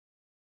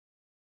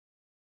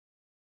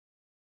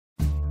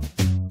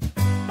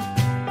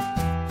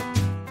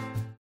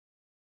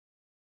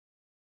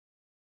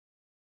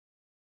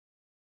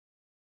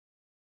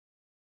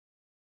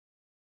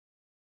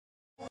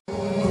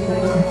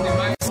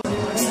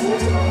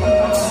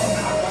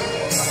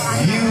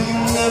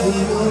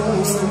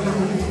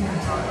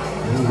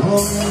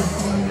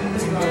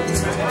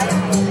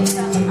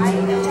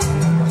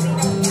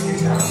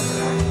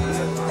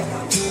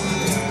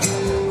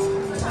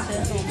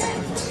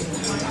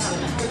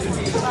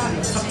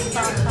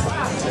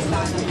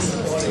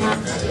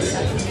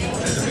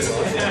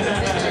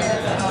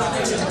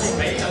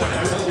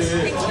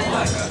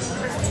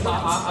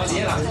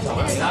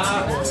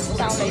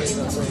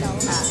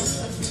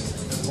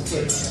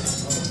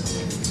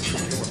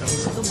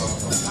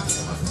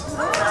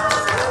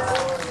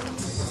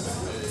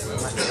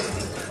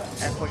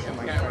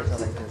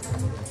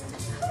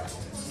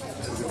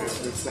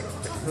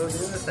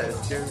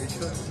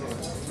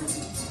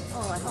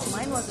Oh, I thought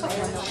mine was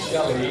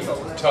Jelly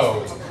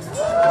toad.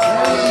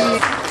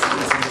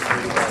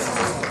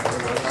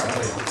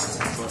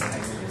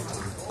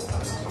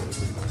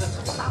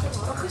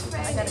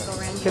 I gotta go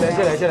around. 进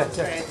来，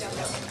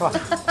看吧。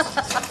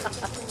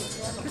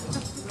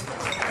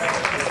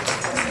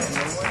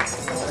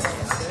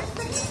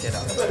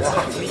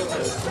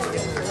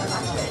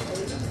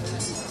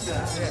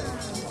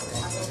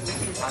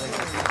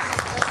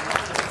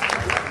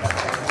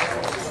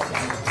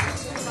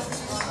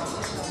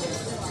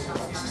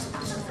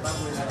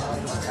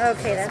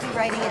Okay, that's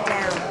writing it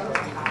down.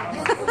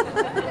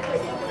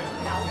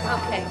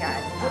 Okay,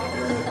 guys.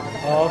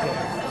 Okay.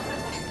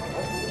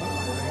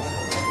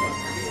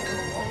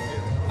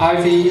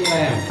 Ivy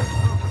lamp.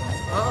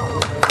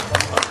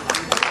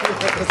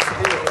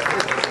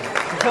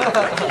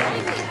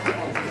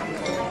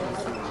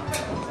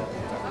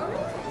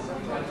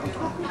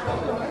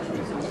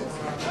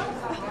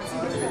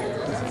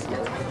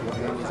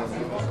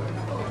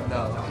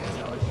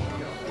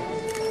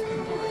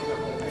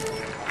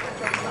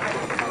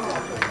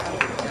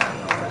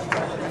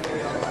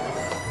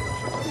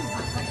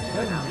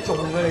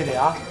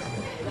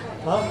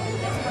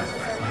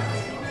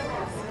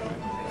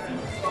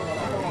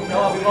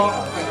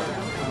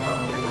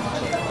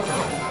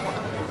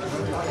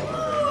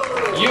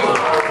 You.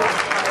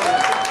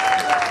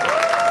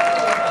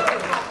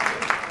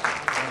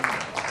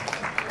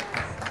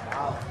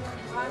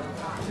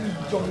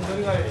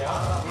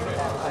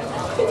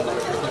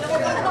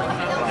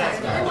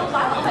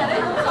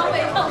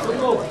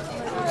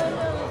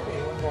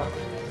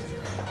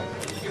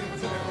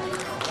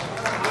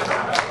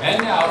 And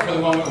now for the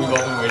moment we've all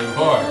been waiting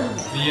for.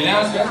 The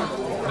announcement,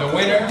 the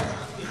winner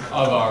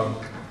of our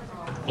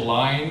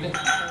blind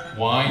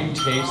wine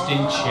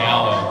tasting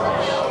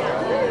challenge.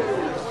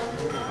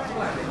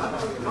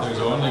 There's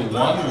only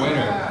one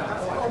winner.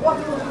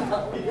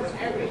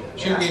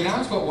 Should we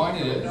announce what wine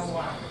it is?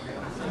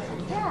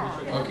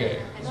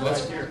 Okay, so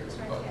let's hear it.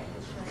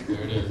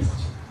 There it is.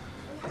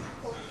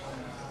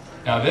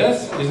 Now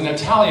this is an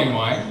Italian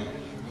wine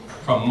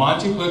from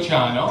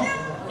Montepulciano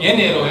in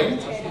Italy.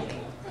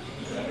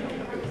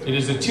 It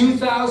is a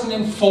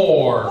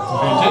 2004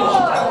 vintage.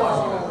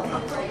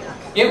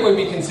 It would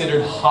be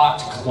considered hot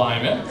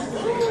climate.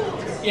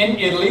 In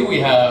Italy we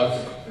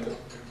have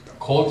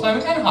cold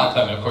climate and hot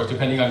climate, of course,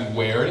 depending on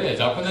where it is.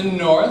 Up in the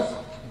north,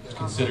 it's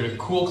considered a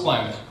cool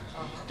climate.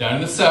 Down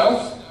in the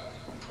south,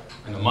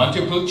 in the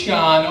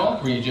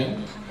Montepulciano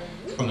region,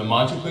 from the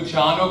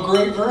Montepulciano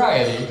grape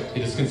variety,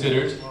 it is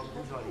considered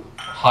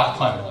hot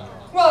climate.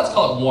 Well, let's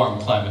call it warm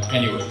climate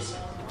anyways.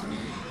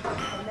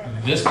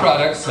 This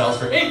product sells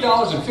for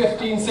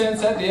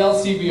 $8.15 at the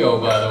LCBO,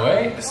 by the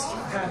way.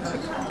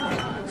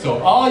 So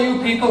all you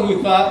people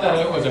who thought that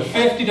it was a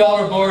 $50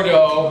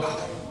 Bordeaux,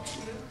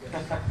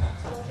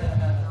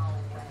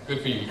 good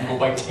for you. You can go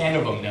buy 10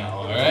 of them now,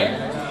 all right?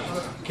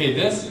 Okay,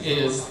 this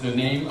is the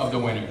name of the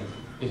winner.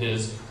 It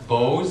is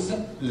Bose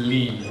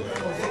Lee.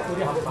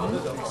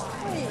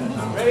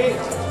 Ready?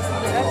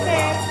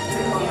 Okay.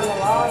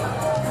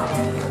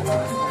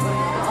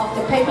 Of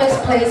the Papers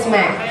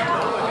Placement.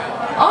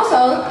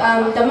 Also,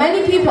 the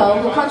many people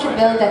who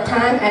contribute the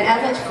time and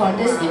effort for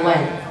this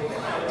event.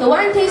 The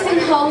wine tasting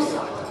host,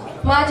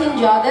 Martin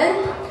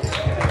Jordan,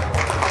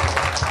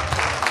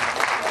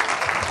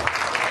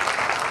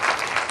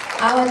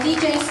 our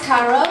DJs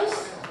Carlos,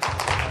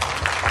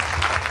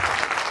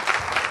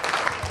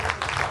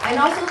 and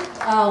also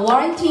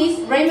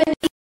warranties Raymond,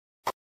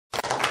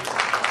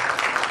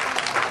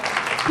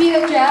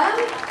 Peter Jell,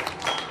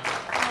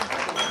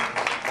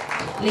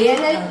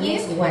 Liana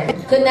Yes.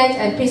 Good night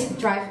and please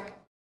drive.